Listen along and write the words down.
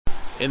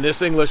In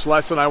this English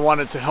lesson, I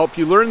wanted to help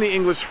you learn the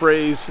English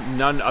phrase,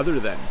 none other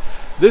than.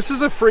 This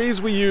is a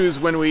phrase we use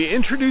when we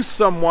introduce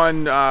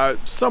someone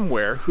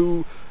somewhere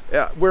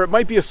where it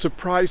might be a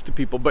surprise to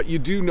people, but you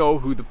do know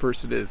who the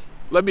person is.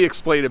 Let me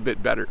explain a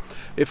bit better.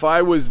 If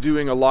I was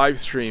doing a live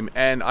stream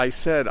and I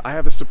said, I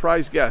have a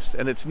surprise guest,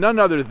 and it's none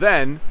other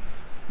than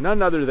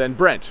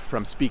Brent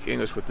from Speak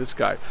English with This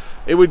Guy,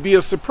 it would be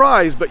a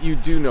surprise, but you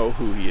do know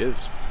who he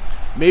is.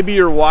 Maybe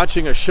you're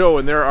watching a show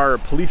and there are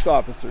police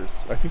officers.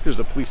 I think there's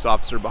a police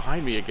officer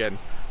behind me again.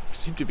 There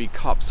seem to be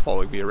cops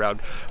following me around.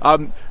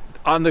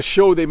 On the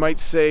show, they might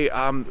say,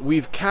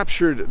 we've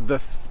captured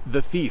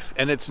the thief,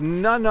 and it's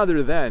none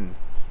other than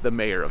the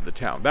mayor of the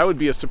town. That would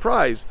be a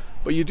surprise,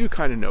 but you do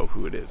kind of know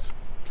who it is.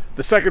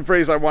 The second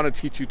phrase I want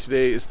to teach you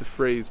today is the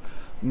phrase,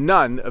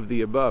 none of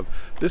the above.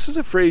 This is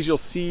a phrase you'll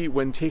see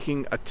when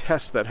taking a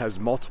test that has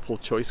multiple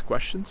choice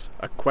questions,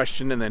 a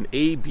question and then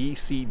A, B,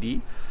 C,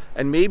 D.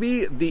 And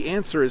maybe the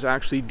answer is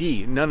actually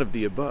D, none of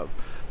the above.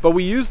 But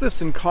we use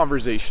this in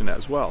conversation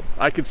as well.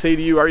 I could say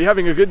to you, are you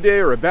having a good day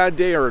or a bad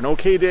day or an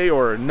okay day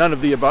or none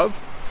of the above?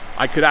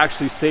 I could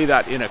actually say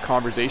that in a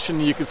conversation.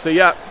 You could say,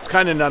 yeah, it's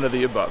kind of none of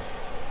the above.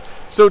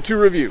 So to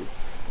review,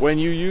 when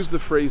you use the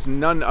phrase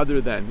none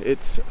other than,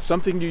 it's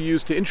something you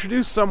use to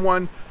introduce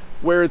someone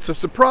where it's a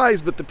surprise,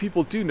 but the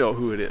people do know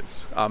who it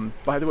is.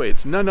 By the way,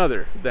 it's none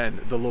other than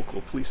the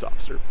local police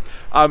officer.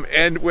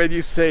 And when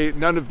you say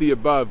none of the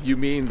above, you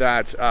mean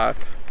that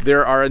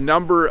there are a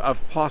number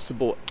of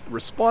possible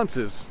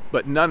responses,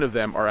 but none of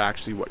them are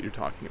actually what you're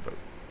talking about.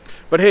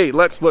 But hey,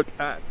 let's look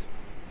at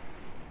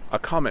a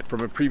comment from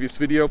a previous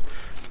video.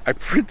 I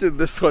printed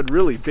this one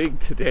really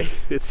big today.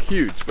 It's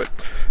huge, but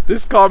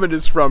this comment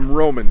is from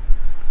Roman.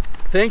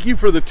 Thank you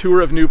for the tour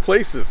of new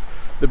places.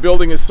 The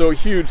building is so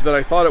huge that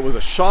I thought it was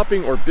a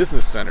shopping or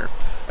business center.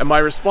 And my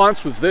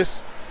response was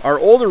this: our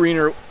old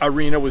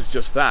arena was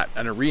just that,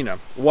 an arena,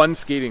 one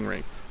skating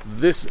rink.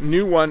 This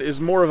new one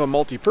is more of a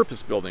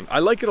multi-purpose building. I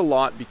like it a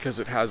lot because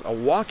it has a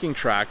walking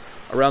track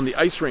around the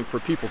ice rink for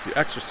people to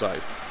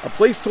exercise. A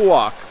place to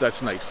walk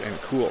that's nice and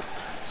cool.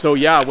 So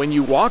yeah, when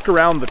you walk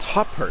around the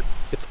top part,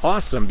 it's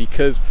awesome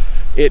because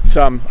it's,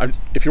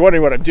 if you're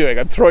wondering what I'm doing,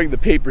 I'm throwing the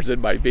papers in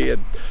my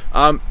van.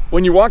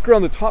 When you walk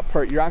around the top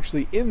part, you're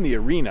actually in the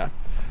arena.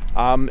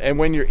 And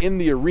when you're in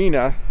the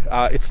arena,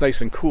 it's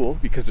nice and cool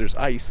because there's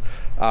ice,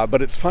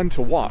 but it's fun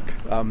to walk.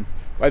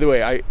 By the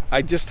way,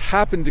 I just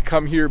happened to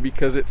come here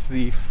because it's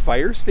the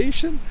fire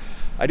station.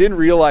 I didn't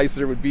realize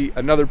there would be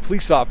another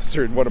police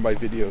officer in one of my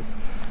videos.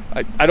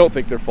 I don't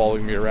think they're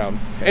following me around.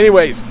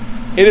 Anyways,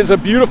 it is a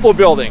beautiful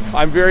building.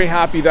 I'm very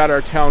happy that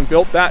our town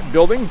built that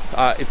building.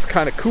 It's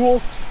kind of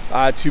cool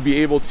to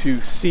be able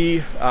to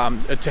see,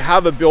 to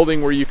have a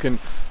building where you can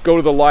go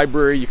to the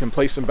library, you can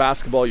play some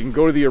basketball, you can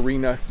go to the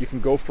arena, you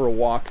can go for a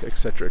walk,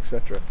 etc.,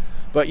 etc.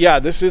 But yeah,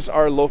 this is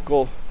our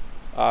local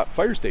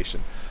fire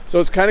station.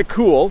 So it's kind of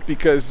cool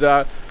because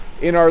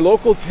in our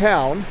local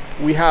town,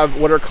 we have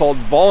what are called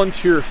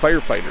volunteer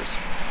firefighters.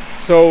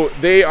 So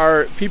they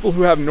are people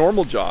who have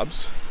normal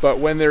jobs, but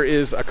when there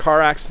is a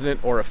car accident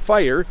or a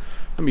fire,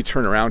 let me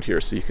turn around here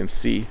so you can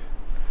see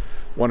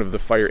one of the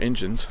fire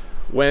engines.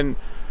 When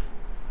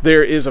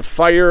there is a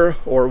fire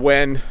or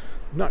when,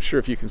 I'm not sure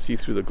if you can see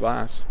through the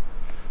glass,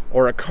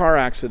 or a car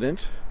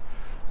accident,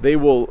 they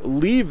will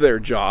leave their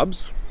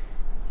jobs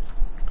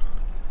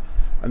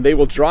and they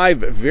will drive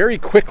very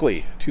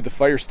quickly to the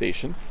fire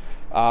station,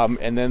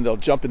 and then they'll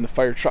jump in the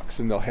fire trucks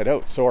and they'll head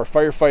out. So our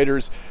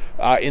firefighters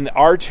in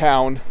our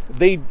town,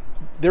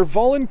 they're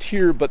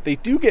volunteer, but they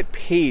do get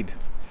paid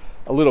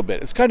a little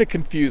bit. It's kind of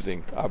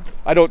confusing.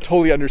 I don't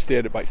totally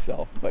understand it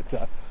myself, but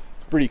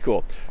it's pretty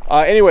cool.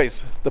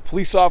 Anyways, the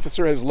police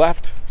officer has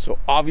left, so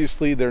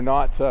obviously they're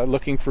not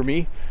looking for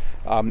me.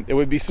 It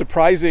would be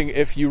surprising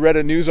if you read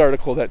a news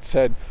article that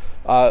said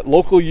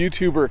local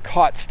YouTuber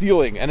caught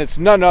stealing, and it's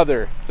none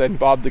other than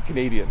Bob the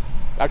Canadian.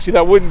 Actually,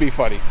 that wouldn't be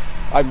funny.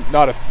 I'm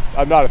not a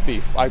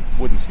thief. I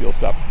wouldn't steal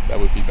stuff. That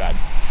would be bad.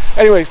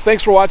 Anyways,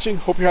 thanks for watching.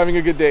 Hope you're having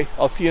a good day.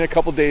 I'll see you in a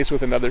couple days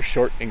with another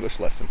short English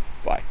lesson.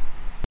 Bye.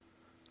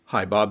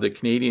 Hi, Bob the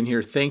Canadian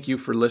here. Thank you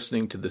for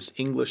listening to this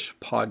English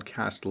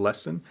podcast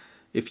lesson.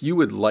 If you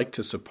would like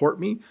to support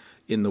me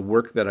in the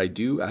work that I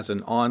do as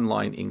an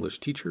online English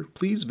teacher,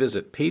 please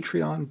visit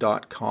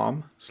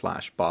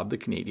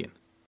patreon.com/BobTheCanadian.